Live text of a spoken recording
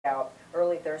out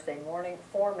early Thursday morning.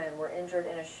 4 men were injured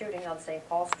in a shooting on St.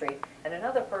 Paul Street, and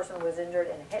another person was injured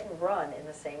in a hit and run in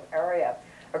the same area.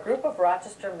 A group of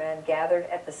Rochester men gathered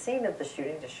at the scene of the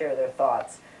shooting to share their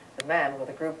thoughts. The men, with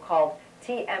a group called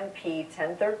TMP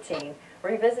 1013,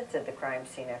 revisited the crime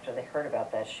scene after they heard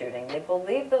about that shooting. They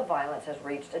believe the violence has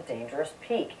reached a dangerous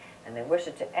peak, and they wish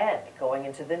it to end going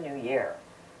into the new year.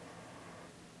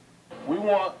 We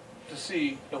want to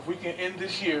see if we can end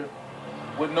this year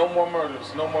with no more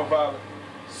murders, no more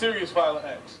serious violent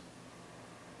acts.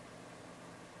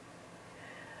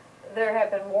 There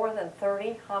have been more than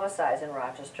 30 homicides in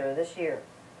Rochester this year.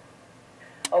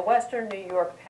 A Western New York